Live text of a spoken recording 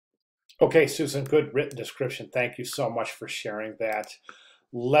Okay, Susan, good written description. Thank you so much for sharing that.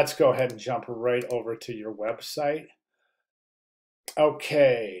 Let's go ahead and jump right over to your website.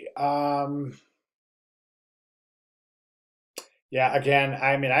 Okay. Yeah, again,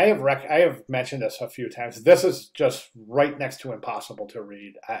 I mean, I have mentioned this a few times. This is just right next to impossible to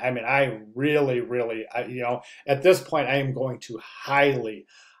read. I mean, I really, really, at this point, I am going to highly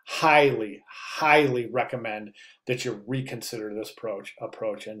recommend that you reconsider this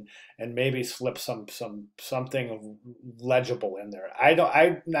approach and maybe slip something legible in there.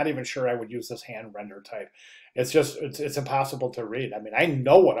 I'm not even sure I would use this hand render type. It's just it's impossible to read. I mean, I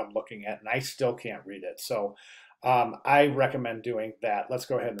know what I'm looking at, and I still can't read it. So. I recommend doing that. Let's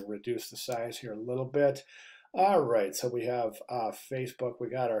go ahead and reduce the size here a little bit. All right, so we have Facebook. We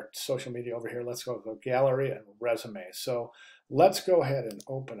got our social media over here. Let's go to gallery and resume. So let's go ahead and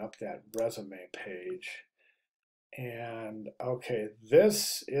open up that resume page. And okay,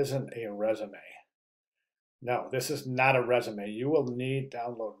 this isn't a resume. No, this is not a resume. You will need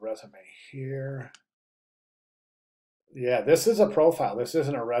download resume here. Yeah, this is a profile. This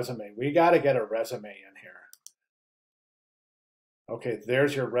isn't a resume. We got to get a resume in here. Okay,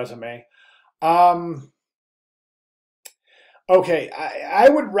 there's your resume. Um, okay, I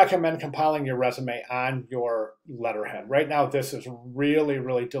would recommend compiling your resume on your letterhead. Right now, this is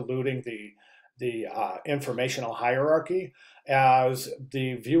really diluting the informational hierarchy, as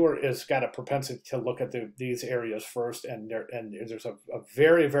the viewer has got a propensity to look at these areas first, and there's a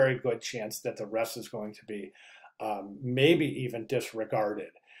very good chance that the rest is going to be maybe even disregarded.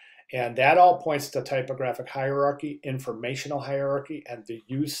 And that all points to typographic hierarchy, informational hierarchy, and the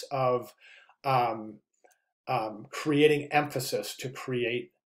use of um, creating emphasis to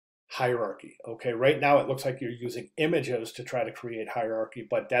create hierarchy. Okay, right now it looks like you're using images to try to create hierarchy,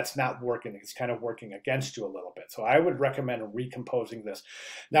 but that's not working. It's kind of working against you a little bit. So I would recommend recomposing this.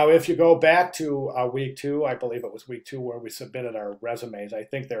 Now, if you go back to week 2, I believe it was week 2 where we submitted our resumes, I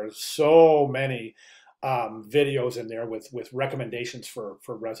think there's so many videos in there with recommendations for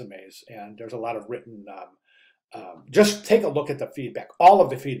resumes, and there's a lot of written just take a look at the feedback, all of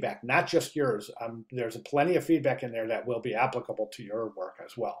the feedback, not just yours. There's plenty of feedback in there that will be applicable to your work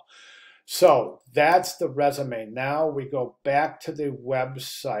as well. So that's the resume. Now we go back to the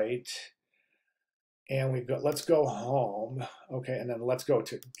website and let's go home. Okay, and then let's go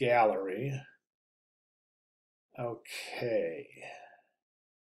to gallery. Okay.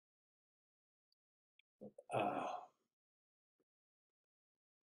 Uh,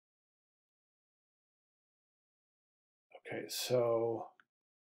 okay, so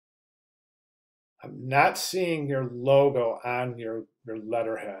I'm not seeing your logo on your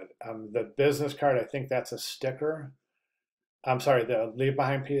letterhead. The business card, I think that's a sticker. I'm sorry, the leave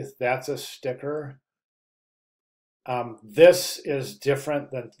behind piece, that's a sticker. This is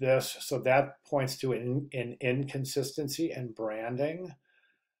different than this, so that points to an inconsistency in branding.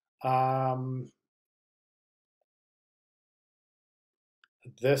 Um,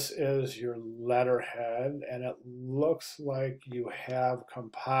 this is your letterhead, and it looks like you have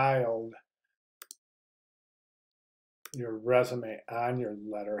compiled your resume on your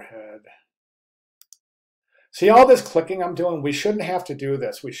letterhead. See all this clicking I'm doing? We shouldn't have to do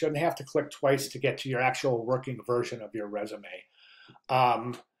this. We shouldn't have to click twice to get to your actual working version of your resume.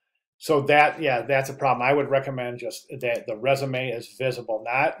 Um, so yeah, that's a problem. I would recommend just that the resume is visible,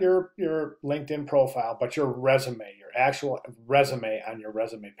 not your LinkedIn profile, but your resume, your actual resume on your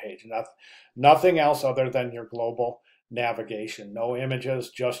resume page. Nothing else other than your global navigation. No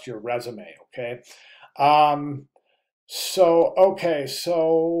images, just your resume. Okay. Um, so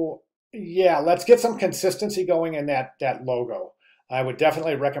yeah, let's get some consistency going in that logo. I would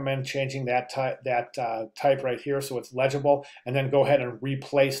definitely recommend changing that type right here so it's legible, and then go ahead and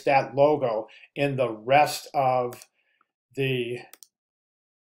replace that logo in the rest of the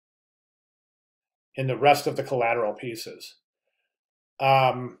collateral pieces.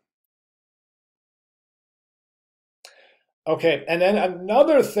 Um, Okay, and then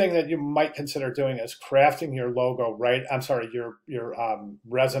another thing that you might consider doing is crafting your logo right. I'm sorry, your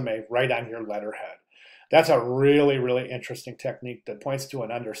resume right on your letterhead. That's a really interesting technique that points to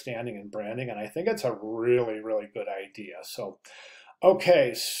an understanding in branding, and I think it's a really good idea. So,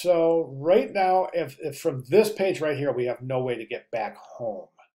 okay, so right now, if from this page right here, we have no way to get back home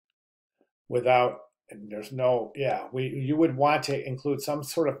without and there's no yeah you would want to include some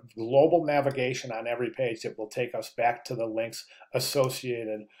sort of global navigation on every page that will take us back to the links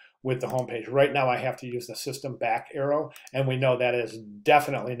associated with the home page. Right now I have to use the system back arrow, and we know that is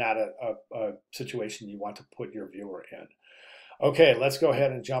definitely not a situation you want to put your viewer in. Okay, let's go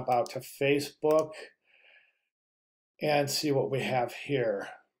ahead and jump out to Facebook and see what we have here.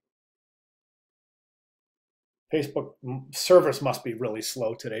 Facebook service must be really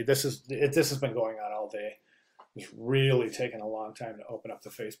slow today. This has been going on all day. It's really taking a long time to open up the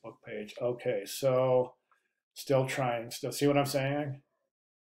Facebook page. Okay, so still trying. Still see what I'm saying?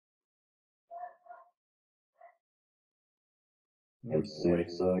 It's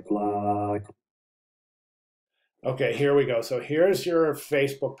 6 o'clock. Okay, here we go. So here's your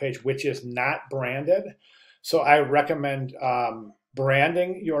Facebook page, which is not branded. So I recommend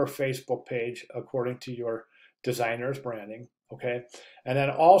branding your Facebook page according to your designer's branding. Okay, and then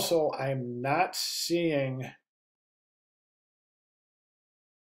also I'm not seeing.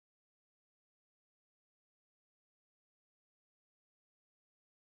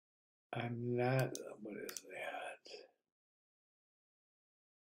 I'm not. What is that?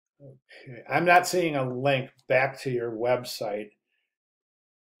 Okay, I'm not seeing a link back to your website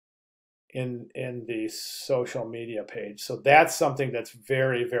in the social media page. So that's something that's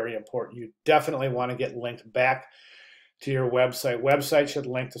very, very important. You definitely want to get linked back to your website. Website should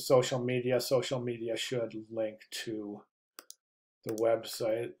link to social media. Social media should link to the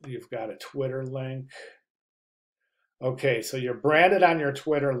website. You've got a Twitter link. Okay, so you're branded on your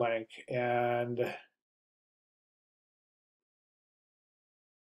Twitter link, and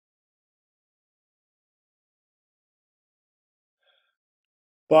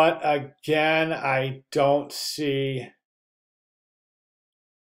but again, I don't see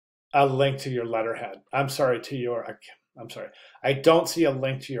a link to your letterhead. I'm sorry, I don't see a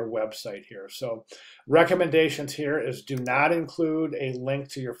link to your website here. So recommendations here is do not include a link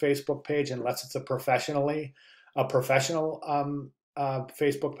to your Facebook page unless it's a professional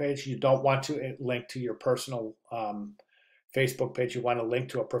Facebook page. You don't want to link to your personal Facebook page. You want to link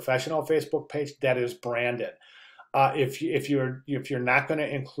to a professional Facebook page that is branded. If you're not going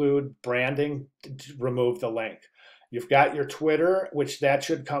to include branding, remove the link. You've got your Twitter, which that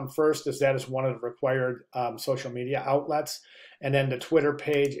should come first, as that is one of the required social media outlets. And then the Twitter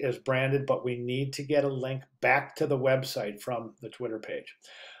page is branded, but we need to get a link back to the website from the Twitter page.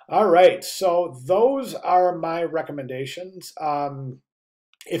 All right, so those are my recommendations.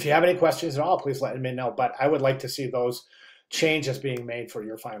 If you have any questions at all, please let me know. But I would like to see those changes being made for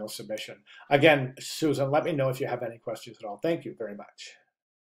your final submission. Again, Susan, let me know if you have any questions at all. Thank you very much.